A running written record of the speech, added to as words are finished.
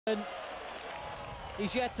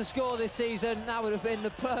He's yet to score this season. That would have been the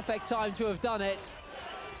perfect time to have done it.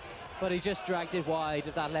 But he just dragged it wide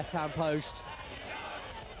at that left-hand post.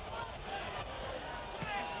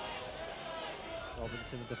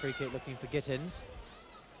 Robinson with the free kick looking for Gittins.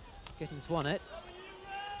 Gittins won it.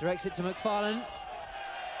 Directs it to McFarlane.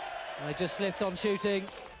 And they just slipped on shooting.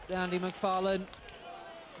 Andy McFarlane.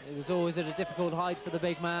 It was always at a difficult height for the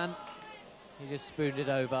big man. He just spooned it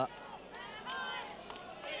over.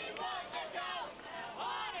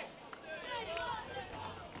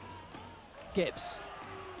 Gibbs.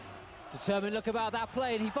 Determined look about that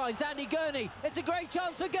play, and he finds Andy Gurney. It's a great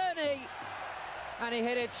chance for Gurney. And he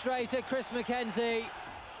hit it straight at Chris McKenzie.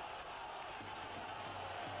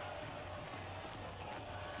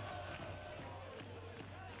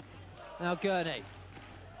 Now Gurney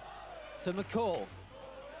to McCall.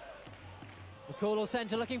 McCall will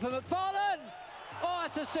centre looking for McFarlane. Oh,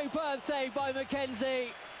 it's a superb save by McKenzie.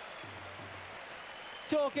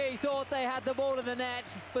 Torquay thought they had the ball in the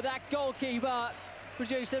net, but that goalkeeper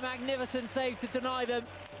produced a magnificent save to deny them.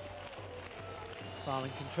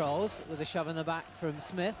 Farling controls with a shove in the back from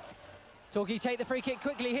Smith. Torquay take the free kick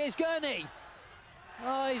quickly. Here's Gurney.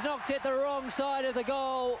 Oh, he's knocked it the wrong side of the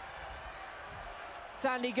goal. It's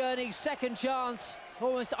Andy Gurney's second chance,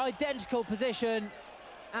 almost identical position,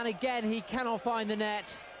 and again he cannot find the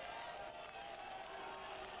net.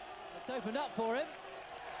 It's opened up for him,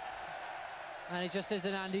 and it just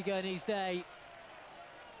isn't Andy Gurney's day.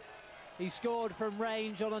 He scored from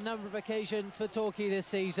range on a number of occasions for Torquay this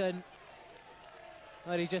season,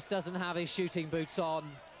 but he just doesn't have his shooting boots on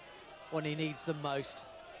when he needs them most.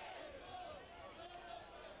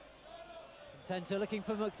 Centre looking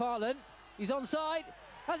for McFarlane. He's onside.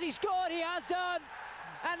 Has he scored? He has done.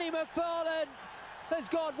 Andy McFarlane has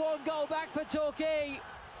got one goal back for Torquay.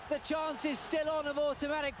 The chance is still on of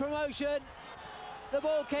automatic promotion. The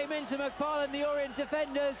ball came into McFarlane. The Orient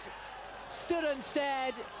defenders stood and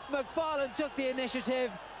stared. McFarlane took the initiative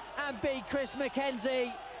and beat Chris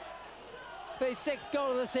McKenzie for his 6th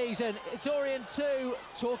goal of the season. It's Orient 2,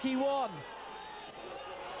 Torquay 1.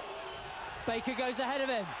 Baker goes ahead of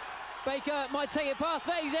him. Baker might take it past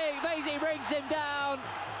Vasey. Vasey brings him down.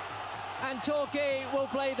 And Torquay will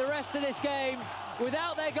play the rest of this game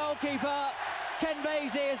without their goalkeeper. Ken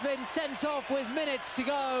Vasey has been sent off with minutes to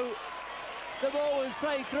go. The ball was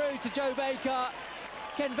played through to Joe Baker.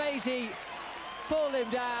 Ken Vasey pulled him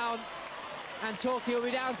down. And Torquay will be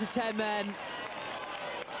down to 10 men.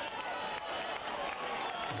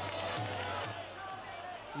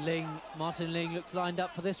 Martin Ling looks lined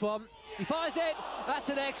up for this one. He fires it. That's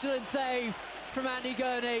an excellent save from Andy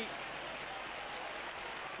Gurney.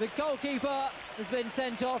 The goalkeeper has been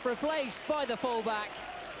sent off, replaced by the fullback,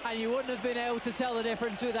 and you wouldn't have been able to tell the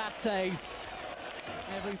difference with that save.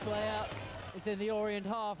 Every player is in the Orient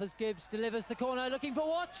half as Gibbs delivers the corner, looking for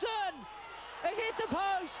Watson. It's hit the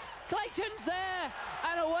post. Clayton's there,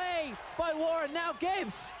 and away by Warren. Now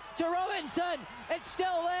Gibbs to Robinson. It's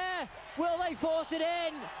still there. Will they force it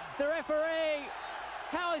in? The referee,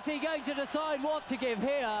 how is he going to decide what to give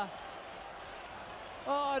here?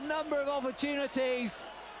 Oh, a number of opportunities,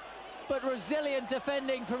 but resilient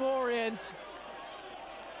defending from Orient.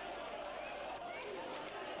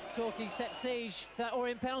 Torquay set siege. That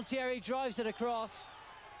Orient penalty area, drives it across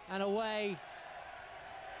and away.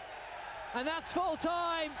 And that's full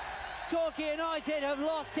time. Torquay United have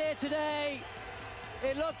lost here today.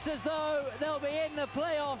 It looks as though they'll be in the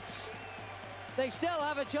playoffs. They still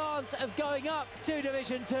have a chance of going up to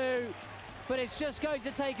Division 2, but it's just going to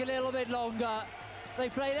take a little bit longer. They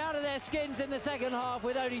played out of their skins in the second half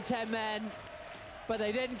with only 10 men, but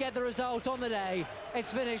they didn't get the result on the day.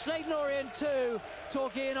 It's finished Leyton Orient 2,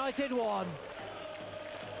 Torquay United 1.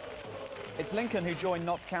 It's Lincoln who join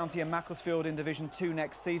Notts County and Macclesfield in Division 2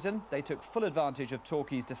 next season. They took full advantage of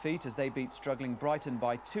Torquay's defeat as they beat struggling Brighton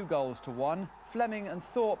by 2-1. Fleming and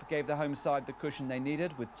Thorpe gave the home side the cushion they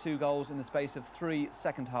needed with 2 goals in the space of 3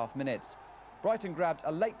 second-half minutes. Brighton grabbed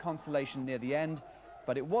a late consolation near the end,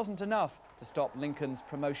 but it wasn't enough to stop Lincoln's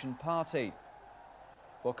promotion party.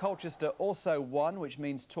 Well, Colchester also won, which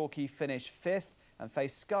means Torquay finish 5th and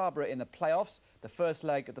face Scarborough in the playoffs. The first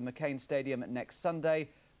leg at the McCain Stadium next Sunday.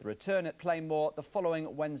 The return at Plainmoor the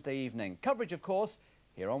following Wednesday evening. Coverage, of course,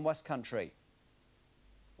 here on West Country.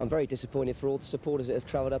 I'm very disappointed for all the supporters that have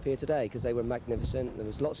travelled up here today because they were magnificent. There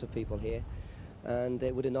was lots of people here, and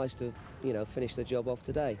it would have been nice to, you know, finish the job off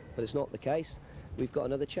today. But it's not the case. We've got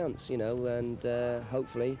another chance, you know, and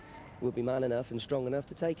hopefully we'll be man enough and strong enough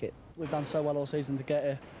to take it. We've done so well all season to get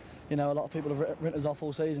here. You know, a lot of people have written us off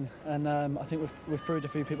all season, and I think we've proved a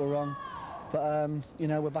few people wrong. But you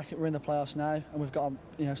know, we're in the playoffs now, and we've got to,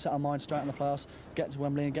 you know, set our minds straight on the playoffs, get to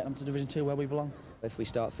Wembley and get them to Division 2 where we belong. If we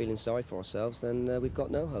start feeling sorry for ourselves, then we've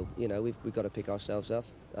got no hope. You know, we've got to pick ourselves up,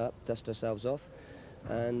 dust ourselves off,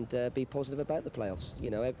 and be positive about the playoffs.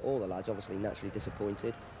 You know, all the lads obviously naturally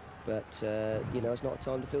disappointed, but you know, it's not a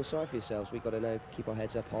time to feel sorry for yourselves. We've got to now keep our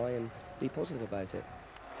heads up high and be positive about it.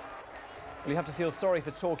 Well, you have to feel sorry for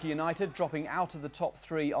Torquay United, dropping out of the top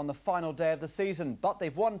 3 on the final day of the season. But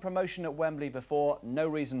they've won promotion at Wembley before. No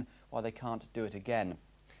reason why they can't do it again.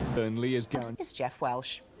 Burnley is guaranteed. It's Jeff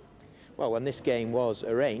Welsh. Well, when this game was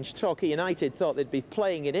arranged, Torquay United thought they'd be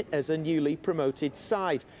playing in it as a newly promoted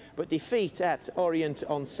side. But defeat at Orient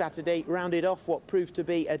on Saturday rounded off what proved to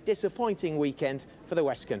be a disappointing weekend for the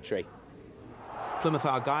West Country. Plymouth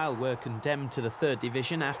Argyle were condemned to the 3rd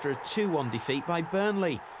Division after a 2-1 defeat by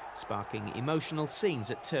Burnley, sparking emotional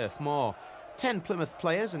scenes at Turf Moor. 10 Plymouth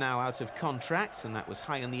players are now out of contract, and that was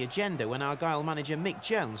high on the agenda when Argyle manager Mick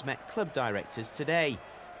Jones met club directors today.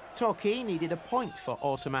 Torquay needed a point for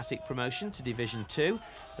automatic promotion to Division 2,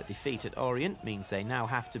 but defeat at Orient means they now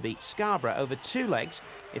have to beat Scarborough over 2 legs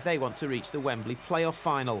if they want to reach the Wembley playoff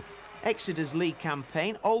final. Exeter's league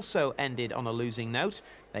campaign also ended on a losing note.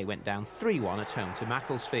 They went down 3-1 at home to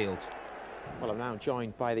Macclesfield. Well, I'm now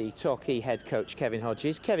joined by the Torquay head coach, Kevin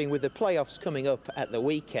Hodges. Kevin, with the playoffs coming up at the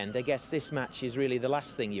weekend, I guess this match is really the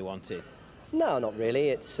last thing you wanted. No, not really.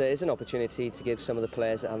 It's an opportunity to give some of the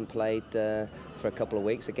players that haven't played for a couple of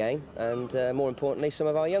weeks a game, and more importantly, some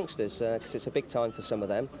of our youngsters, because it's a big time for some of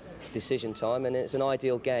them, decision time, and it's an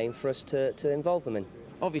ideal game for us to involve them in.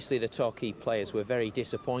 Obviously, the Torquay players were very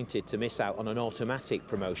disappointed to miss out on an automatic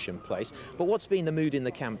promotion place, but what's been the mood in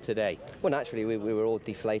the camp today? Well, naturally, we were all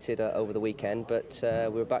deflated over the weekend, but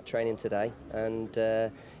we were back training today, and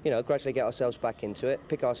you know, gradually get ourselves back into it,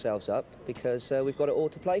 pick ourselves up, because we've got it all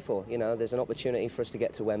to play for. You know, there's an opportunity for us to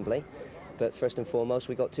get to Wembley, but first and foremost,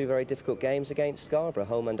 we've got 2 very difficult games against Scarborough,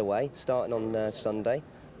 home and away, starting on Sunday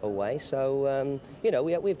away. So you know,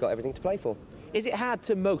 we've got everything to play for. Is it hard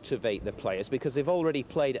to motivate the players because they've already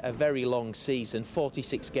played a very long season,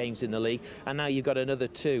 46 games in the league, and now you've got another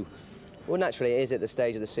 2? Well, naturally, it is at the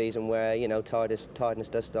stage of the season where, you know, tiredness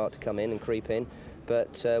does start to come in and creep in.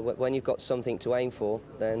 But when you've got something to aim for,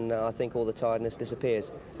 then I think all the tiredness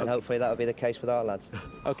disappears. And hopefully that'll be the case with our lads.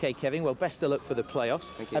 OK, Kevin, well, best of luck for the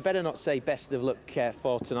playoffs. Thank you. I better not say best of luck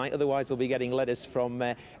for tonight, otherwise we'll be getting letters from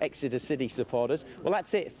Exeter City supporters. Well,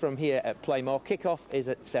 that's it from here at Playmore. Kick-off is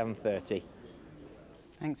at 7:30.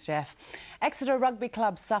 Thanks, Jeff. Exeter Rugby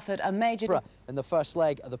Club suffered a major... in the first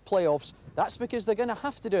leg of the playoffs. That's because they're going to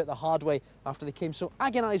have to do it the hard way after they came so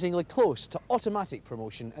agonisingly close to automatic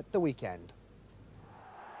promotion at the weekend.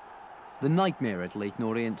 The nightmare at Leyton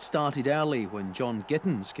Orient started early when John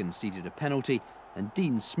Gittins conceded a penalty and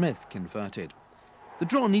Dean Smith converted. The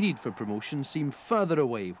draw needed for promotion seemed further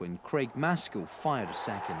away when Craig Maskell fired a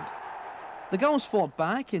second. The Gulls fought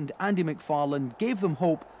back and Andy McFarland gave them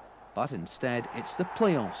hope, but instead it's the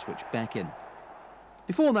playoffs which beckon.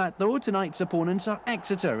 Before that, though, tonight's opponents are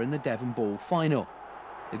Exeter in the Devon Bowl final.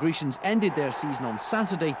 The Grecians ended their season on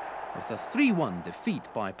Saturday with a 3-1 defeat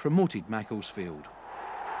by promoted Macclesfield.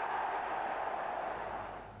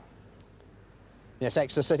 Yes,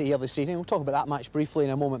 Exeter City here this evening. We'll talk about that match briefly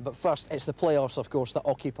in a moment, but first it's the playoffs, of course, that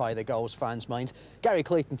occupy the Gulls fans' minds. Gary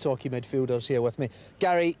Clayton, Torquay midfielders, here with me.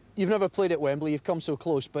 Gary, you've never played at Wembley, you've come so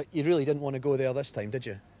close, but you really didn't want to go there this time, did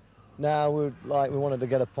you? No, we wanted to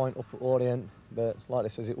get a point up at Orient, but like they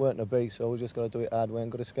says, it weren't to be, so we just got to do it hard way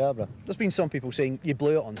and go to Scarborough. There's been some people saying you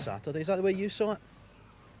blew it on Saturday. Is that the way you saw it?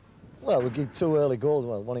 Well, we gave 2 early goals,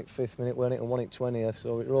 well, one at 5th minute, weren't it, and one at 20th,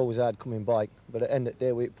 so it were always hard coming back. But at the end of the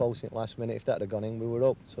day, we hit post it last minute. If that had gone in, we were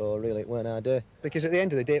up, so really it weren't our day. Because at the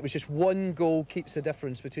end of the day, it was just 1 goal keeps the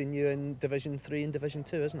difference between you and Division 3 and Division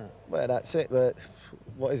 2, isn't it? Well, that's it, but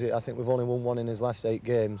what is it? I think we've only won 1 in his last 8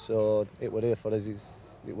 games, so it were here for us.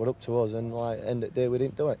 It were up to us, and like, at the end of the day, we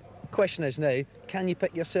didn't do it. Question is now, can you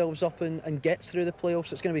pick yourselves up and get through the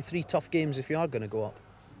playoffs? It's going to be 3 tough games if you are going to go up.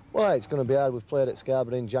 Well, it's going to be hard. We've played at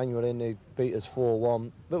Scarborough in January and they beat us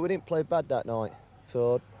 4-1, but we didn't play bad that night.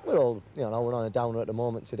 So we're all, you know, we're on a downer at the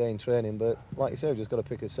moment today in training, but like you say, we've just got to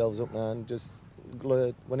pick ourselves up now and just,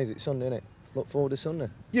 when is it, Sunday, innit? Look forward to Sunday.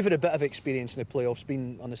 You've had a bit of experience in the playoffs,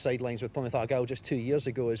 been on the sidelines with Plymouth Argyle just 2 years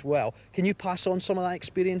ago as well. Can you pass on some of that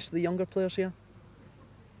experience to the younger players here?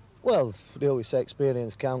 Well, they always say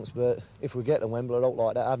experience counts, but if we get to Wembley out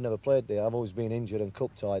like that, I've never played there. I've always been injured and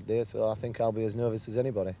cup-tied there, so I think I'll be as nervous as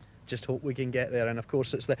anybody. Just hope we can get there, and of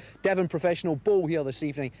course it's the Devon Professional Bowl here this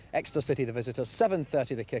evening. Exeter City the visitors,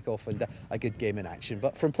 7:30 the kick-off, and a good game in action.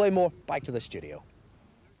 But from Playmore, back to the studio.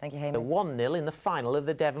 Thank you, Hamish. 1-0 in the final of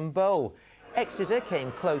the Devon Bowl. Exeter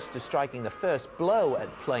came close to striking the first blow at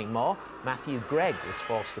Plainmoor. Matthew Gregg was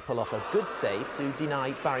forced to pull off a good save to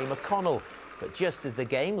deny Barry McConnell. But just as the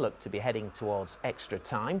game looked to be heading towards extra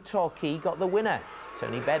time, Torquay got the winner,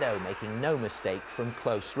 Tony Beddoe making no mistake from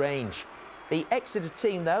close range. The Exeter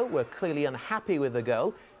team, though, were clearly unhappy with the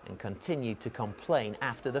goal and continued to complain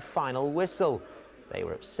after the final whistle. They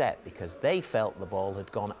were upset because they felt the ball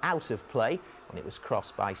had gone out of play when it was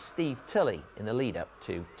crossed by Steve Tilley in the lead-up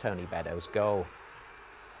to Tony Beddoe's goal.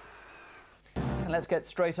 And let's get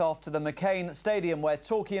straight off to the McCain Stadium, where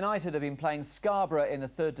Torquay United have been playing Scarborough in the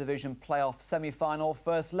 3rd Division playoff semi-final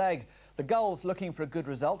first leg. The Gulls looking for a good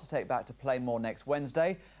result to take back to Plainmoor next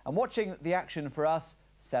Wednesday. And watching the action for us,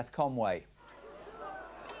 Seth Conway.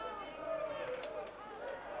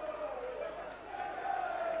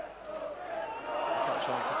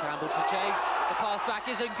 On for Campbell to chase. The pass back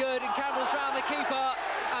isn't good, and Campbell's round the keeper,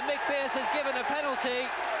 and Mick Pearce has given a penalty.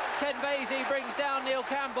 Ken Vasey brings down Neil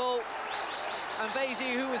Campbell, and Vasey,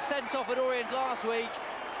 who was sent off at Orient last week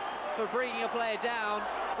for bringing a player down,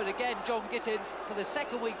 but again John Gittins, for the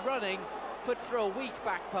 2nd week running, put through a weak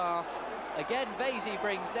back pass. Again Vasey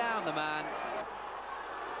brings down the man.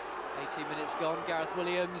 18 minutes gone. Gareth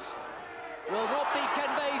Williams will not beat Ken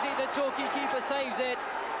Vasey. The Torquay keeper saves it.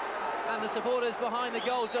 And the supporters behind the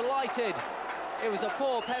goal delighted. It was a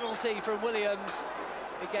poor penalty from Williams.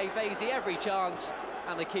 It gave Vasey every chance,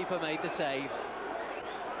 and the keeper made the save.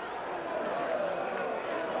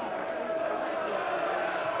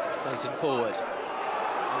 Clayton forward.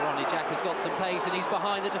 Ronnie Jack has got some pace, and he's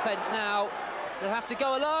behind the defence now. He'll have to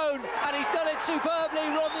go alone, and he's done it superbly.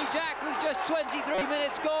 Rodney Jack, with just 23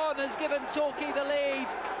 minutes gone, has given Torquay the lead.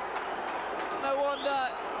 No wonder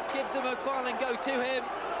Gibbs and McFarlane go to him,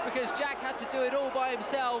 because Jack had to do it all by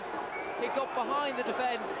himself. He got behind the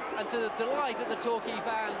defence, and to the delight of the Torquay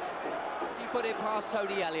fans, he put it past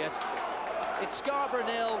Tony Elliott. It's Scarborough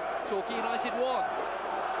 0, Torquay United 1.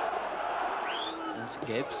 And to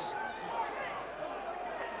Gibbs.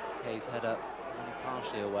 Kay's header only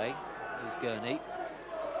partially away. Here's Gurney.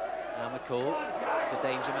 Now McCall to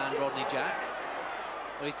danger man Rodney Jack.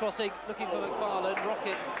 Well, he's crossing, looking for McFarlane.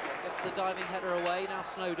 Rocket gets the diving header away. Now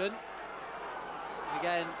Snowden.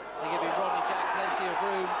 Again, they're giving Rodney Jack plenty of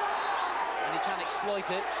room, and he can exploit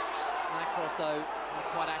it. And that cross, though, not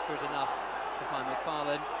quite accurate enough to find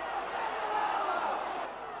McFarlane.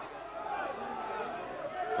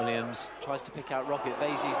 Williams tries to pick out Rocket.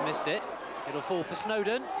 Vasey's missed it. It'll fall for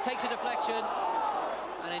Snowden. Takes a deflection,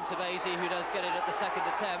 and into Vasey, who does get it at the 2nd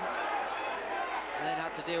attempt. And then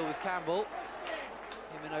had to deal with Campbell.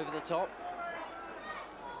 Him in over the top.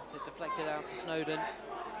 So it deflected out to Snowden.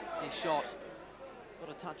 His shot got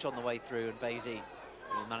a touch on the way through, and Vasey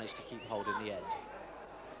will manage to keep hold in the end.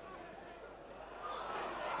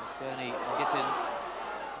 Gurney and Gittins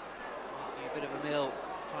making a bit of a meal,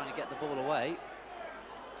 trying to get the ball away.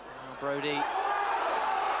 Now Brodie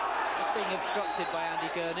just being obstructed by Andy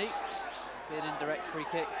Gurney. Be an indirect free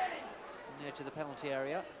kick near to the penalty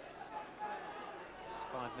area. Just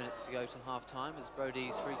 5 minutes to go to half-time as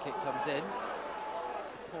Brodie's free kick comes in.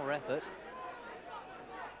 It's a poor effort.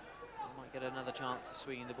 Get another chance of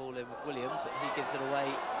swinging the ball in with Williams, but he gives it away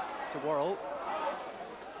to Worrell.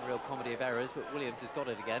 A real comedy of errors, but Williams has got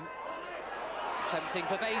it again. It's tempting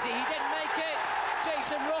for Vasey. He didn't make it.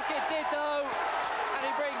 Jason Rocket did, though, and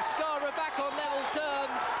he brings Scarborough back on level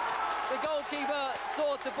terms. The goalkeeper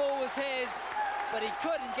thought the ball was his, but he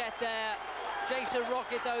couldn't get there. Jason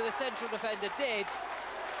Rocket, though, the central defender, did,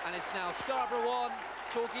 and it's now Scarborough 1,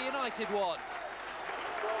 Torquay United 1.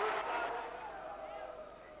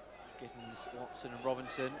 Gittins, Watson and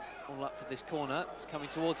Robinson all up for this corner. It's coming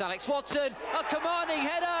towards Alex Watson. A commanding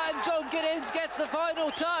header, and John Gittins gets the final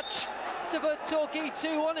touch to put Torquay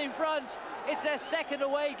 2-1 in front. It's their 2nd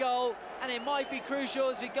away goal, and it might be crucial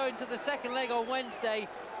as we go into the 2nd leg on Wednesday.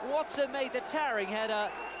 Watson made the towering header,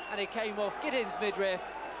 and it came off Gittins' midriff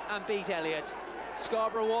and beat Elliott.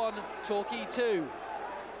 Scarborough 1, Torquay 2.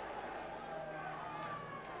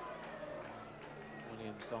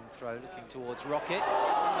 Long throw looking towards Rocket,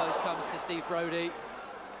 almost comes to Steve Brodie.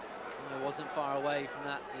 It wasn't far away from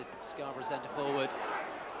that, the Scarborough centre forward.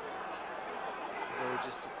 They were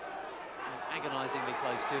just agonisingly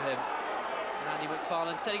close to him. And Andy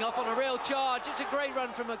McFarlane setting off on a real charge. It's a great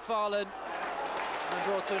run from McFarlane and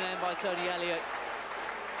brought to an end by Tony Elliott.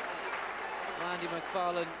 Well, Andy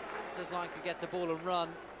McFarlane does like to get the ball and run.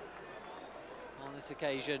 On this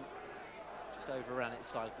occasion, just overran it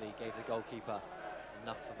slightly, gave the goalkeeper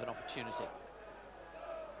enough of an opportunity.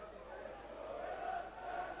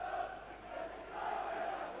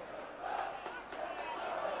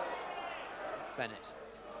 Bennett.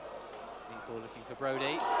 Deep Ball looking for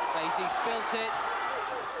Brodie. Basie spilt it.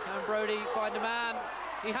 Can Brodie find a man?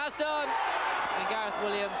 He has done. And Gareth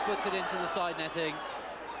Williams puts it into the side netting.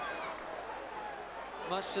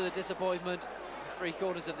 Much to the disappointment of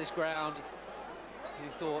three-quarters of this ground, who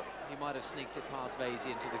thought he might have sneaked it past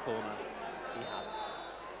Basie into the corner. He hadn't.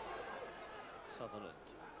 Sutherland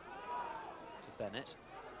to Bennett.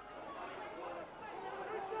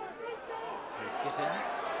 Here's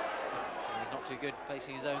Gittins. And he's not too good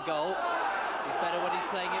facing his own goal. He's better when he's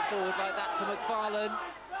playing it forward like that to McFarlane.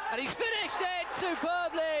 And he's finished it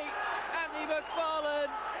superbly! Andy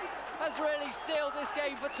McFarlane has really sealed this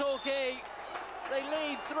game for Torquay. They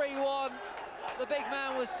lead 3-1. The big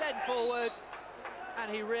man was sent forward,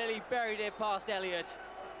 and he really buried it past Elliott.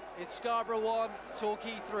 It's Scarborough 1,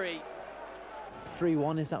 Torquay 3.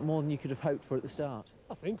 3-1, is that more than you could have hoped for at the start?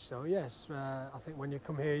 I think so, yes. I think when you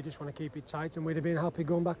come here, you just want to keep it tight, and we'd have been happy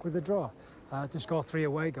going back with a draw. To score 3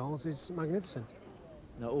 away goals is magnificent.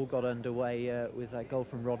 Now, all got underway with that goal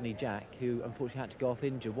from Rodney Jack, who unfortunately had to go off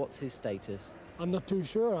injured. What's his status? I'm not too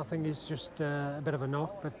sure. I think it's just a bit of a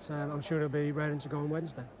knock, but I'm sure he'll be raring to go on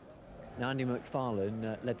Wednesday. Now, Andy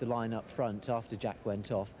McFarlane led the line up front after Jack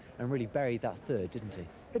went off and really buried that third, didn't he?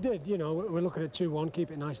 It did, you know, we're looking at 2-1,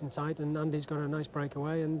 keep it nice and tight, and Andy's got a nice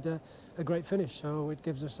breakaway and a great finish, so it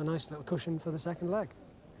gives us a nice little cushion for the second leg.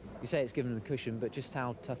 You say it's given them a cushion, but just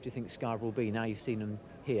how tough do you think Scarborough will be now you've seen them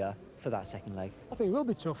here for that second leg? I think it will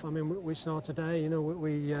be tough. I mean, we saw today, you know,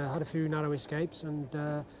 we had a few narrow escapes and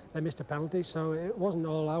they missed a penalty, so it wasn't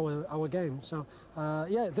all our game. So,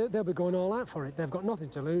 yeah, they'll be going all out for it. They've got nothing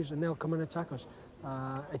to lose and they'll come and attack us.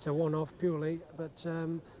 It's a one-off purely, but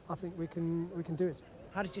I think we can do it.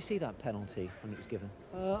 How did you see that penalty when it was given?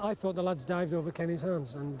 I thought the lads dived over Kenny's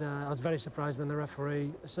hands, and I was very surprised when the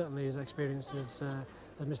referee, certainly as experienced as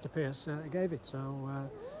Mr. Pearce, gave it. So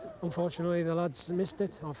unfortunately the lads missed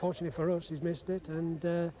it. Unfortunately for us, he's missed it, and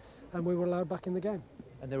we were allowed back in the game.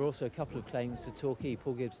 And there were also a couple of claims for Torquay,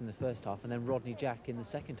 Paul Gibbs in the first half, and then Rodney Jack in the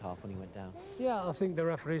second half when he went down. Yeah, I think the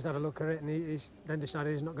referee's had a look at it, and he's then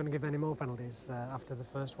decided he's not going to give any more penalties after the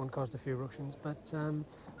first one caused a few ructions. But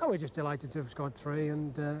we're just delighted to have scored 3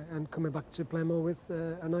 and coming back to play more with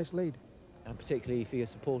a nice lead. And particularly for your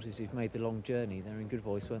supporters who've made the long journey, they're in good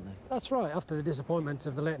voice, weren't they? That's right. After the disappointment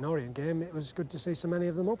of the Leyton Orient game, it was good to see so many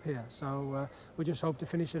of them up here. So we just hope to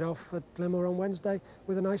finish it off at Plymouth on Wednesday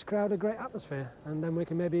with a nice crowd, a great atmosphere, and then we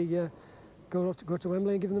can maybe go to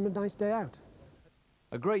Wembley and give them a nice day out.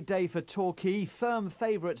 A great day for Torquay, firm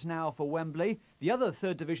favourites now for Wembley. The other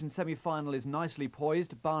third division semi-final is nicely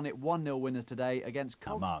poised. Barnet 1-0 winners today against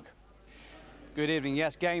Mark. Good evening.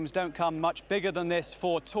 Yes, games don't come much bigger than this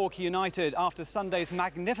for Torquay United. After Sunday's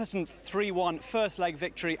magnificent 3-1 first leg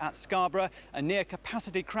victory at Scarborough, a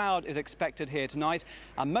near-capacity crowd is expected here tonight.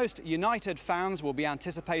 And most United fans will be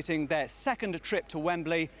anticipating their second trip to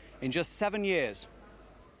Wembley in just 7 years.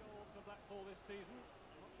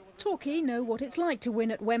 Torquay know what it's like to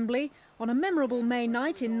win at Wembley. On a memorable May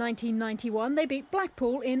night in 1991, they beat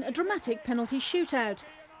Blackpool in a dramatic penalty shootout.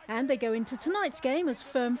 And they go into tonight's game as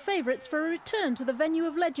firm favourites for a return to the venue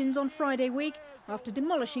of legends on Friday week after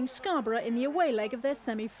demolishing Scarborough in the away leg of their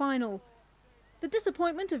semi-final. The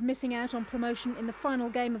disappointment of missing out on promotion in the final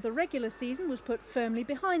game of the regular season was put firmly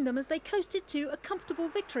behind them as they coasted to a comfortable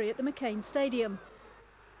victory at the McCain Stadium.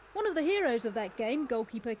 One of the heroes of that game,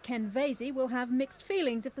 goalkeeper Ken Vasey, will have mixed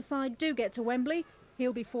feelings if the side do get to Wembley.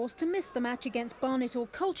 He'll be forced to miss the match against Barnet or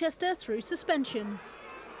Colchester through suspension.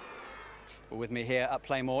 Well, with me here at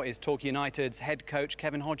Playmore is Torquay United's head coach,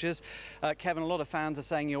 Kevin Hodges. Kevin, a lot of fans are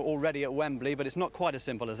saying you're already at Wembley, but it's not quite as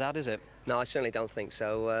simple as that, is it? No, I certainly don't think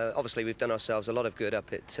so. Obviously, we've done ourselves a lot of good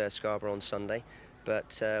up at Scarborough on Sunday,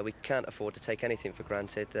 but we can't afford to take anything for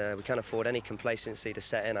granted. We can't afford any complacency to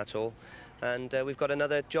set in at all. And we've got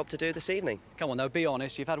another job to do this evening. Come on, though, be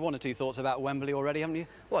honest. You've had 1 or 2 thoughts about Wembley already, haven't you?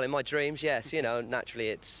 Well, in my dreams, yes. You know, naturally,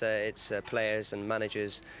 it's players and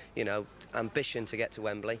managers, you know, ambition to get to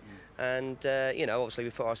Wembley. And, you know, obviously we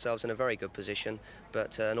put ourselves in a very good position,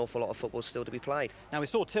 but an awful lot of football still to be played. Now, we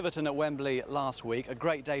saw Tiverton at Wembley last week. A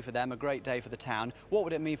great day for them, a great day for the town. What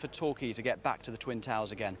would it mean for Torquay to get back to the Twin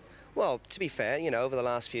Towers again? Well, to be fair, you know, over the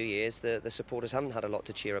last few years, the supporters haven't had a lot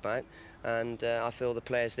to cheer about. And I feel the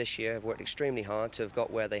players this year have worked extremely hard to have got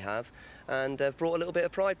where they have and have brought a little bit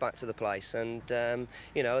of pride back to the place. And,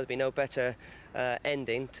 you know, there'd be no better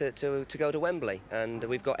ending to go to Wembley. And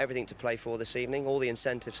we've got everything to play for this evening. All the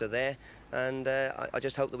incentives are there. And I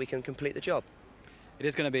just hope that we can complete the job. It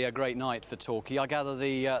is going to be a great night for Torquay. I gather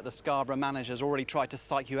the Scarborough manager's already tried to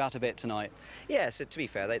psych you out a bit tonight. Yes, to be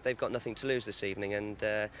fair, they've got nothing to lose this evening, and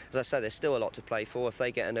as I say, there's still a lot to play for. If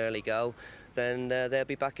they get an early goal, then they'll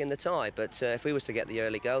be back in the tie. But if we was to get the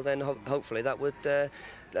early goal, then hopefully that would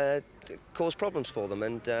cause problems for them.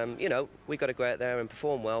 And you know, we've got to go out there and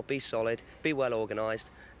perform well, be solid, be well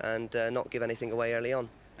organised, and not give anything away early on.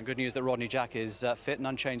 And good news that Rodney Jack is fit and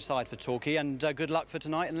unchanged side for Torquay, and good luck for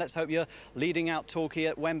tonight, and let's hope you're leading out Torquay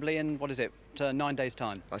at Wembley in, what is it, 9 days'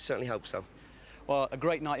 time? I certainly hope so. Well, a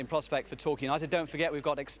great night in prospect for Torquay United. Don't forget, we've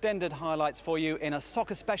got extended highlights for you in a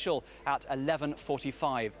soccer special at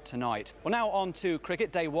 11:45 tonight. Well, now on to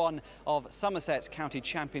cricket, day one of Somerset's County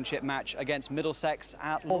Championship match against Middlesex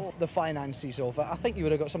at Law. The finances of it, I think you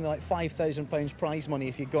would have got something like £5,000 prize money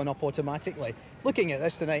if you'd gone up automatically. Looking at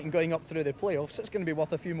this tonight and going up through the playoffs, it's going to be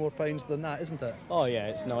worth a few more pounds than that, isn't it? Oh yeah,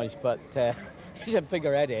 it's nice, but it's a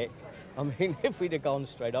bigger headache. I mean, if we'd have gone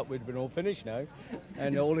straight up, we'd have been all finished now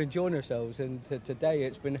and all enjoying ourselves. And today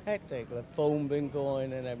it's been hectic. The phone been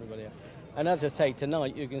going and everybody else. And as I say,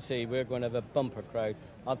 tonight you can see we're going to have a bumper crowd.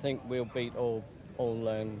 I think we'll beat all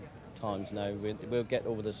times now. We'll get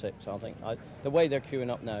over the 6, I think. The way they're queuing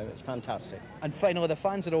up now, it's fantastic. And finally, the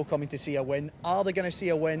fans are all coming to see a win. Are they going to see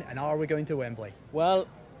a win, and are we going to Wembley? Well,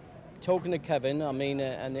 talking to Kevin, I mean,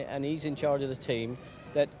 and he's in charge of the team,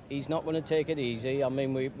 that he's not going to take it easy. I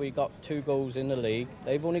mean, we got 2 goals in the league.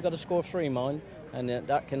 They've only got to score 3, mind, and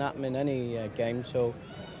that can happen in any game. So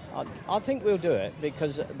I think we'll do it,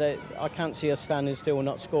 because I can't see us standing still and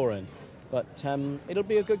not scoring. But it'll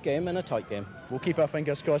be a good game and a tight game. We'll keep our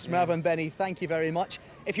fingers crossed. Yeah. Mervyn, Benny, thank you very much.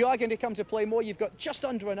 If you are going to come to Playmore, you've got just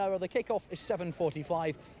under an hour. The kick-off is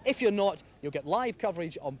 7:45. If you're not, you'll get live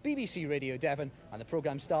coverage on BBC Radio Devon, and the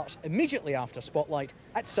programme starts immediately after Spotlight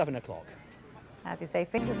at 7 o'clock. As you say,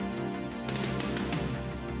 fingers.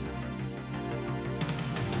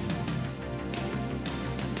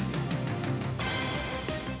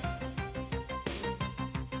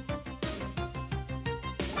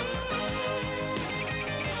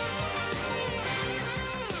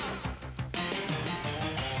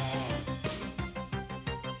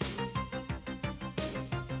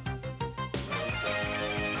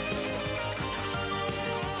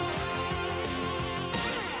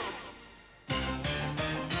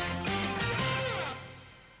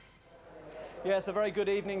 Yes, a very good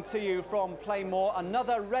evening to you from Playmore.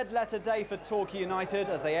 Another red-letter day for Torquay United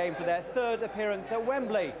as they aim for their 3rd appearance at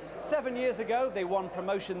Wembley. 7 years ago, they won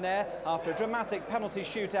promotion there after a dramatic penalty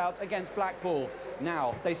shootout against Blackpool.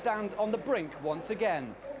 Now, they stand on the brink once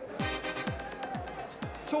again.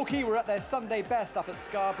 Torquay were at their Sunday best up at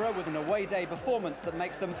Scarborough with an away day performance that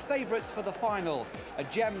makes them favourites for the final. A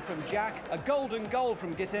gem from Jack, a golden goal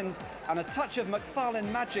from Gittins, and a touch of McFarlane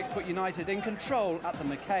magic put United in control at the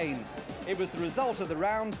McCain. It was the result of the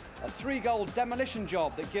round, a 3-goal demolition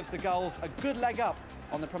job that gives the Gulls a good leg up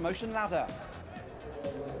on the promotion ladder.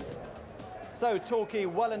 So Torquay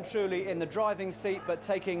well and truly in the driving seat, but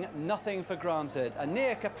taking nothing for granted. A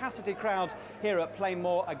near capacity crowd here at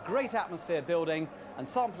Playmore, a great atmosphere building, and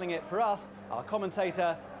sampling it for us, our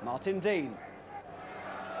commentator Martin Dean.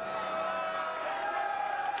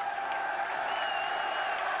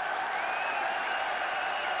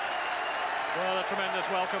 Well, a tremendous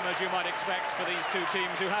welcome, as you might expect, for these two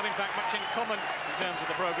teams who have, in fact, much in common in terms of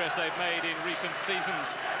the progress they've made in recent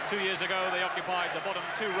seasons. 2 years ago, they occupied the bottom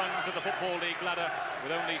 2 rungs of the Football League ladder,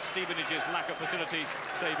 with only Stevenage's lack of facilities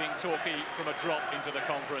saving Torquay from a drop into the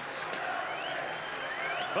conference.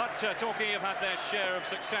 But Torquay have had their share of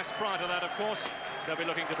success prior to that, of course. They'll be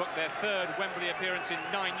looking to book their 3rd Wembley appearance in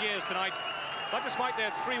 9 years tonight. But despite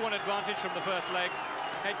their 3-1 advantage from the first leg,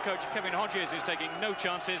 head coach Kevin Hodges is taking no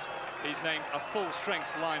chances. He's named a full-strength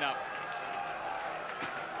lineup.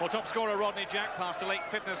 Well, top scorer Rodney Jack passed a late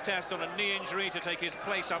fitness test on a knee injury to take his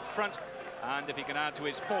place up front. And if he can add to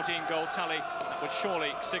his 14-goal tally, that would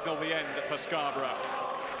surely signal the end for Scarborough.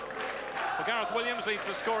 Well, Gareth Williams leads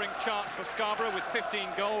the scoring charts for Scarborough with 15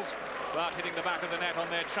 goals. But hitting the back of the net on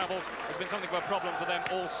their travels has been something of a problem for them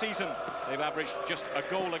all season. They've averaged just a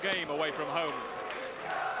goal a game away from home.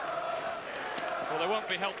 Well, they won't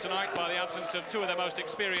be helped tonight by the absence of 2 of their most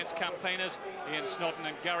experienced campaigners. Ian Snodden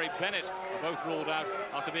and Gary Bennett are both ruled out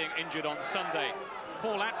after being injured on Sunday.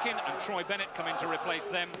 Paul Atkin and Troy Bennett come in to replace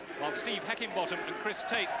them, while Steve Heckingbottom and Chris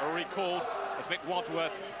Tate are recalled as Mick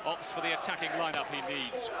Wadsworth opts for the attacking lineup he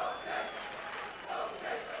needs.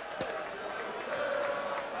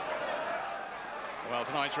 Well,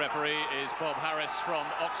 tonight's referee is Bob Harris from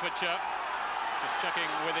Oxfordshire, just checking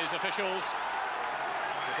with his officials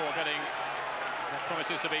before getting what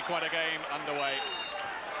promises to be quite a game underway.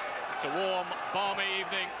 It's a warm, balmy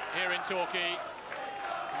evening here in Torquay.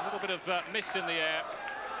 A little bit of mist in the air,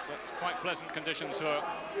 but quite pleasant conditions for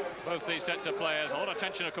both these sets of players. A lot of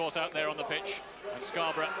tension, of course, out there on the pitch, and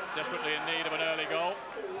Scarborough desperately in need of an early goal.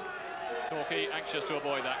 Torquay anxious to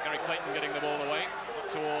avoid that. Gary Clayton getting the ball away, up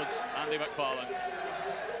towards Andy McFarlane.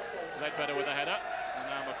 Ledbetter with the header, and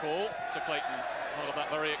now McCall to Clayton. Part of that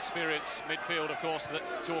very experienced midfield, of course,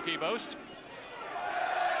 that Torquay boast.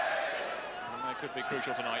 And they could be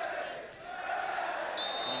crucial tonight.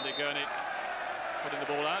 Andy Gurney putting the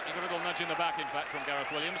ball out. He got a little nudge in the back, in fact, from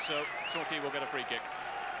Gareth Williams, so Torquay will get a free kick.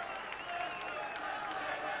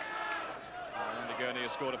 Andy Gurney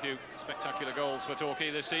has scored a few spectacular goals for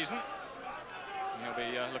Torquay this season. He'll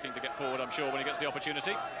be looking to get forward, I'm sure, when he gets the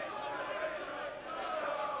opportunity.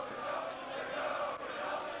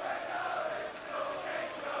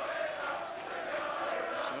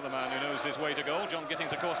 Another man who knows his way to goal. John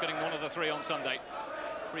Gittings, of course, getting one of the three on Sunday.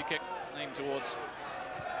 Free kick aimed towards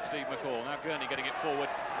Steve McCall. Now Gurney getting it forward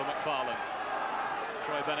for McFarlane.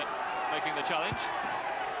 Troy Bennett making the challenge.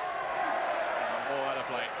 And ball out of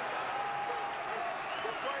play.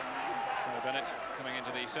 Troy Bennett coming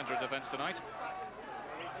into the centre of defence tonight.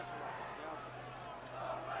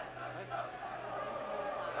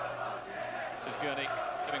 This is Gurney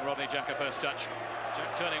giving Rodney Jack a first touch.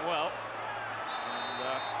 Jack turning well.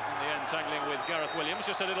 And in the end tangling with Gareth Williams.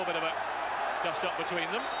 Just a little bit of a dust up between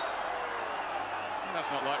them. And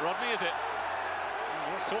that's not like Rodney, is it?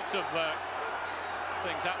 All sorts of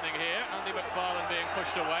things happening here. Andy McFarlane being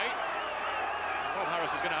pushed away. Rob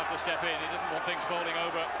Harris is going to have to step in. He doesn't want things bowling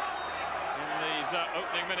over in these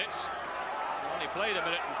opening minutes. He only played a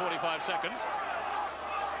minute and 45 seconds.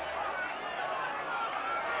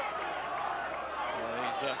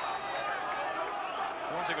 He's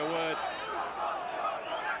wanting a word,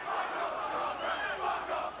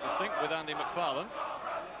 I think, with Andy McFarlane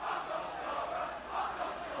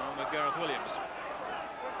and with Gareth Williams.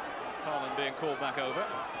 McFarlane being called back over.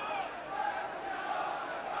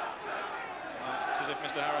 It's as if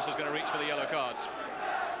Mr. Harris is going to reach for the yellow cards.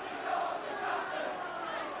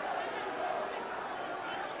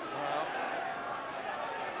 Well,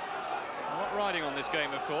 a lot riding on this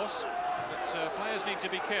game, of course. But players need to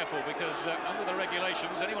be careful because under the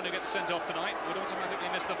regulations, anyone who gets sent off tonight would automatically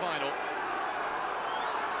miss the final.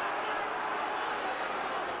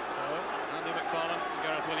 So Andy McFarlane and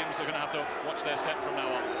Gareth Williams are going to have to watch their step from now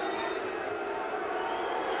on.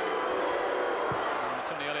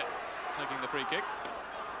 Tony Elliott taking the free kick.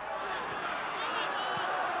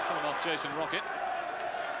 Coming off Jason Rocket.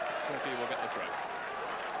 Torquay will get the throw.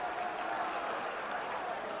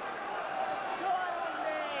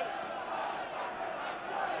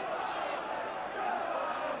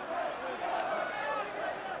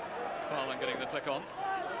 Getting the flick on.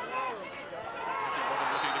 Bottom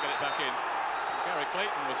looking to get it back in. Gary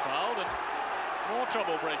Clayton was fouled and more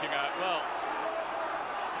trouble breaking out. Well,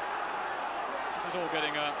 this is all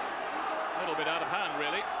getting a little bit out of hand,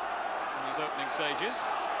 really, in these opening stages.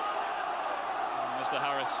 And Mr.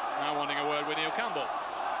 Harris now wanting a word with Neil Campbell.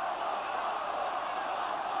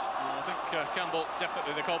 I think Campbell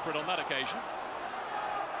definitely the culprit on that occasion.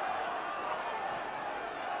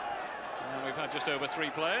 We've had just over 3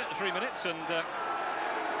 minutes, and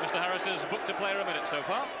Mr. Harris has booked a player a minute so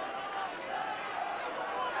far.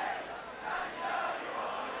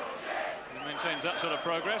 He maintains that sort of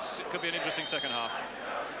progress. It could be an interesting second half.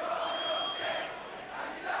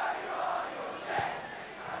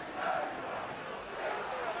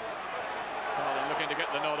 Carlin looking to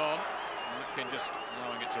get the nod on, and Lipkin just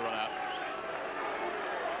allowing it to run out.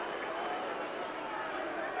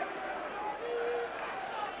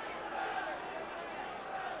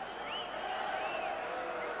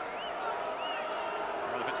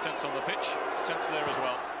 Tense on the pitch, it's tense there as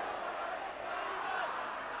well.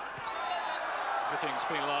 Gittings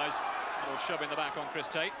penalised, a little shove in the back on Chris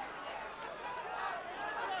Tate.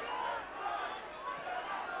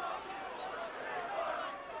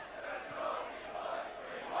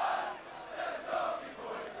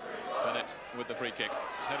 Bennett with the free kick.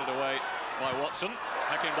 It's headed away by Watson.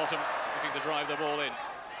 Heckingbottom looking to drive the ball in.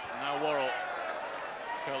 And now Worrell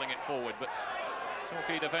curling it forward, but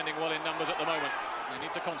Torquay defending well in numbers at the moment. They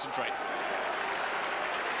need to concentrate.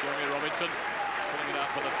 Jeremy Robinson putting it out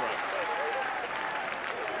for the throw.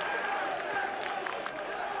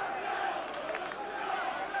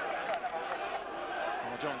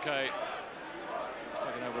 Well, John Kay has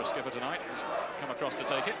taken over as skipper tonight. He's come across to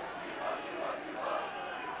take it.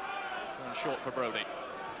 Going short for Brodie.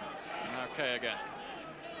 And now Kay again.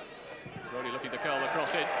 Brodie looking to curl the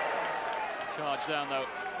cross in. Charge down though.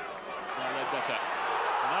 Now Ledbetter.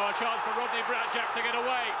 Now a chance for Rodney Jack to get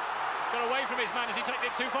away. It's got away from his man. Has he taken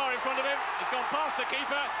it too far in front of him? He's gone past the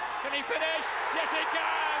keeper. Can he finish? Yes, he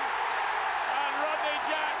can! And Rodney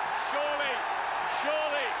Jack surely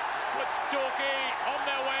puts Torquay on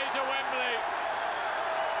their way to Wembley.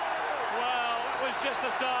 Well, that was just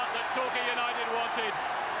the start that Torquay United wanted.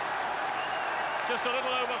 Just a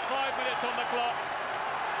little over 5 minutes on the clock.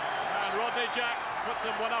 And Rodney Jack puts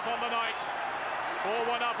them 1 up on the night.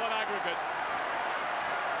 4-1 up on aggregate.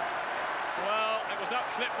 Well, it was that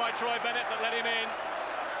slip by Troy Bennett that let him in.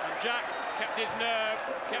 And Jack kept his nerve,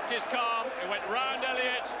 kept his calm. He went round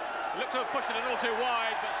Elliott. Looked to have pushed it a little too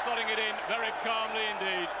wide, but slotting it in very calmly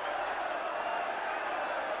indeed.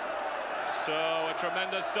 So, a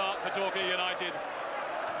tremendous start for Torquay United.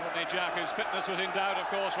 Rodney Jack, whose fitness was in doubt, of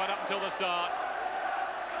course, right up until the start.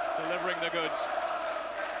 Delivering the goods.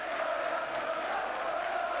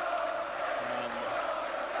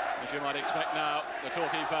 As you might expect now, the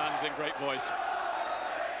Torquay fans in great voice.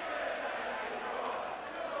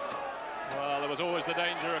 Well, there was always the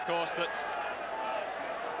danger, of course, that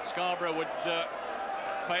Scarborough would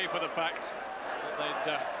pay for the fact that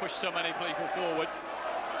they'd pushed so many people forward.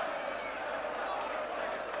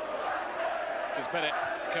 This is Bennett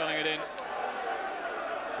curling it in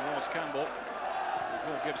towards Campbell.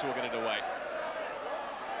 Paul Gibbs will get it away.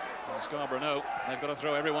 And Scarborough know they've got to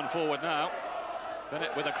throw everyone forward now.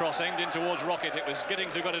 Bennett with a cross aimed in towards Rocket. It was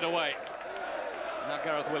Giddings who got it away. Now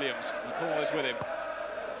Gareth Williams. And Paul is with him.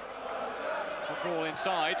 Paul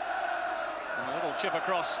inside. And a little chip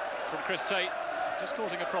across from Chris Tate, just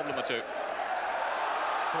causing a problem or two.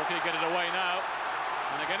 Torquay get it away now.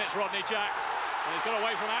 And again it's Rodney Jack. And he's got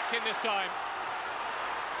away from Atkin this time.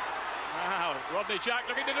 Now Rodney Jack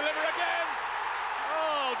looking to deliver again.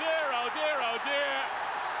 Oh dear, oh dear, oh dear.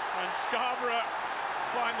 And Scarborough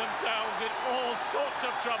find themselves in all sorts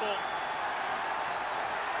of trouble.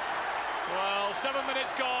 Well, 7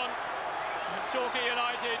 minutes gone. Torquay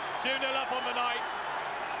United 2-0 up on the night.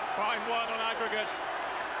 5-1 on aggregate.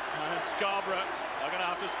 And Scarborough are going to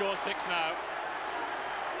have to score 6 now.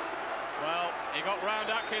 Well, he got round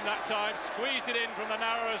Atkin that time, squeezed it in from the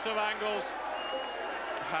narrowest of angles.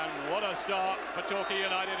 And what a start for Torquay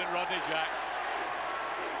United and Rodney Jack.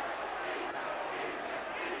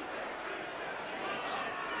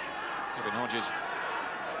 Kevin Hodges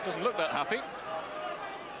doesn't look that happy. He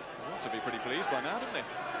ought to be pretty pleased by now, didn't he?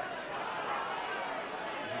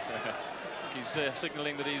 He's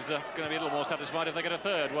signalling that he's going to be a little more satisfied if they get a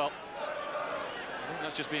third. Well, I think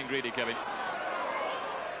that's just being greedy, Kevin.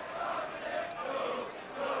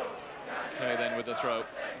 Okay, then with the throw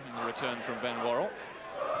and the return from Ben Worrell.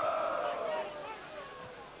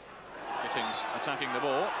 Gittings attacking the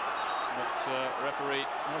ball, but referee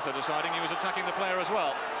also deciding he was attacking the player as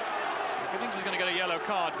well. Gittings is going to get a yellow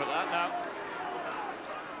card for that now.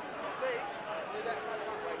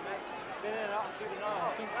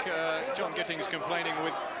 I think John Gittings complaining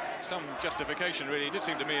with some justification, really. It did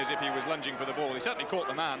seem to me as if he was lunging for the ball. He certainly caught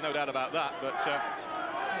the man, no doubt about that, but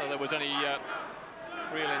whether there was any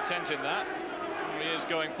real intent in that. He is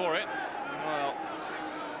going for it. Well,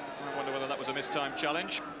 I wonder whether that was a mistimed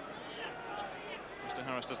challenge. Mr.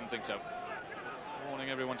 Harris doesn't think so. Warning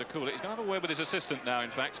everyone to cool it. He's going to have a word with his assistant now,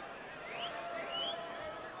 in fact.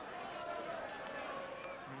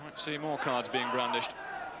 We might see more cards being brandished.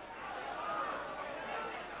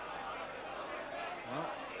 Well,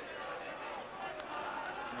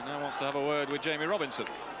 he now wants to have a word with Jamie Robinson,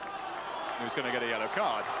 who's going to get a yellow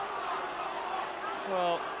card.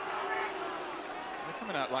 Well, they're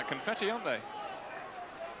coming out like confetti, aren't they?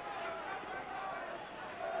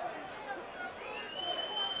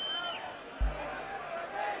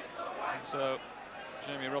 And so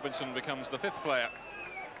Jamie Robinson becomes the 5th player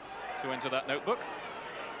to enter that notebook.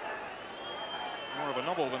 More of a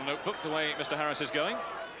novel than notebook, the way Mr. Harris is going.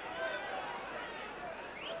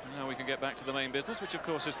 Now we can get back to the main business, which of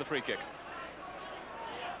course is the free kick.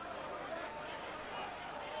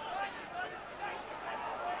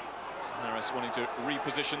 Harris wanting to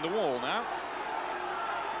reposition the wall now.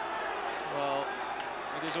 Well,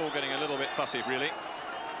 it is all getting a little bit fussy, really.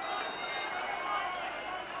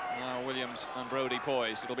 Now Williams and Brodie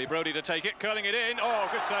poised. It'll be Brodie to take it, curling it in. Oh,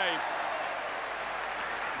 good save.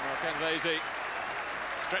 Well, Ken Vasey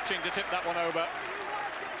stretching to tip that one over.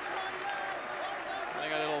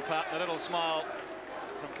 Getting a little pat, a little smile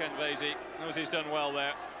from Ken Vasey. Knows he's done well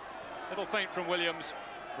there. Little feint from Williams.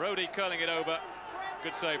 Brodie curling it over.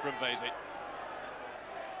 Good save from Vasey.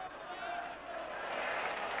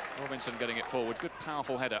 Robinson getting it forward. Good,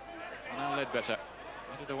 powerful header. And now Ledbetter.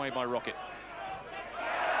 Headed away by Rocket.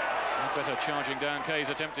 Ledbetter charging down Kay's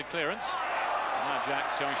attempted clearance. And now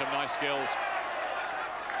Jack showing some nice skills.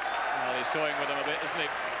 Well, he's toying with them a bit, isn't he?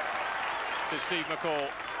 This is Steve McCall,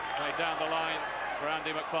 played down the line for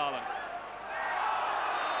Andy McFarlane.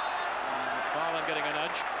 McFarlane getting a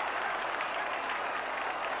nudge.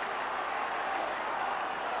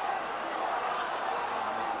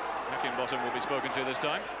 Heckingbottom will be spoken to this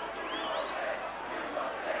time.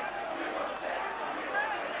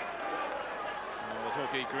 The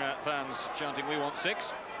Torquay fans chanting, "We want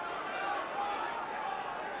 6."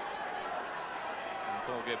 And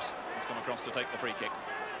Paul Gibbs has come across to take the free kick.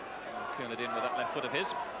 Curl it in with that left foot of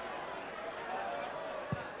his.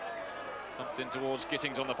 Pumped in towards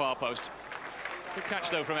Gittings on the far post. Good catch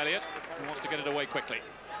though from Elliott, who wants to get it away quickly.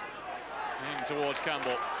 In towards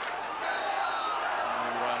Campbell. Who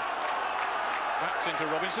backs into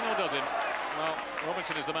Robinson, or does him? Well,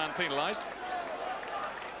 Robinson is the man penalised.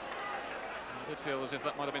 I did feel as if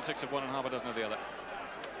that might have been 6 of one and half a dozen of the other.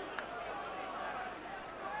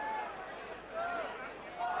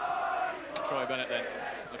 Troy Bennett then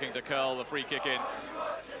looking to curl the free kick in.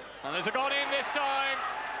 And there's a gone in this time.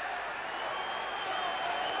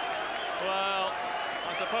 Well,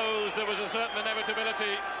 I suppose there was a certain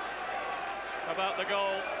inevitability about the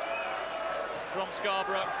goal from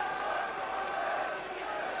Scarborough.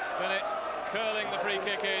 Bennett curling the free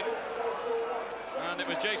kick in. And it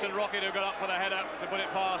was Jason Rocket who got up for the header to put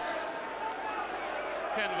it past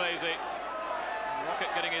Ken Vasey.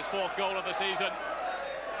 Rocket getting his 4th goal of the season.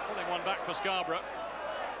 Pulling one back for Scarborough.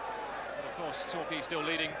 But of course, Torquay still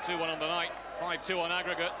leading 2-1 on the night, 5-2 on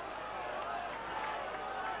aggregate.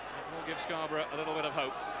 It will give Scarborough a little bit of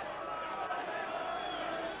hope.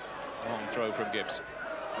 Long throw from Gibbs.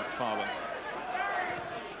 McFarlane.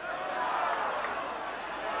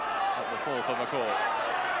 At the fall for McCall.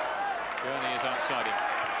 Gurney is outside him.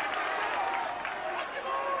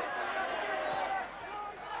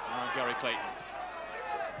 And Gary Clayton.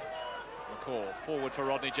 McCall forward for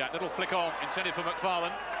Rodney Jack. Little flick on intended for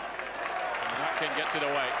McFarlane. And Atkin gets it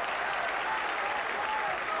away.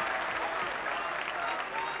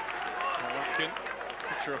 Well, Atkin,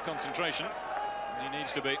 picture of concentration. He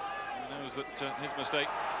needs to be. He knows that his mistake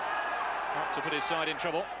not to put his side in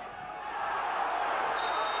trouble.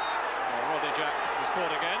 Well, Rodney Jack was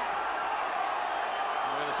caught again.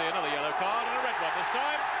 We're going to see another yellow card and a red one this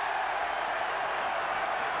time.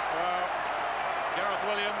 Well, Gareth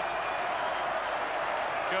Williams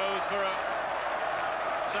goes for a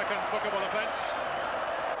second bookable offence.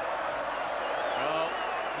 Well,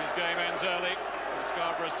 his game ends early, and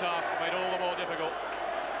Scarborough's task made all the more difficult.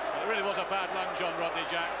 But it really was a bad lunge on Rodney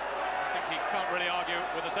Jack. I think he can't really argue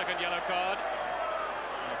with the second yellow card.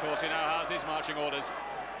 And of course, he now has his marching orders.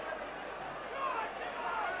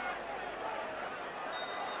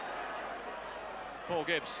 Paul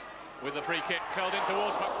Gibbs with the free kick curled in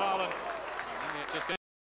towards McFarlane.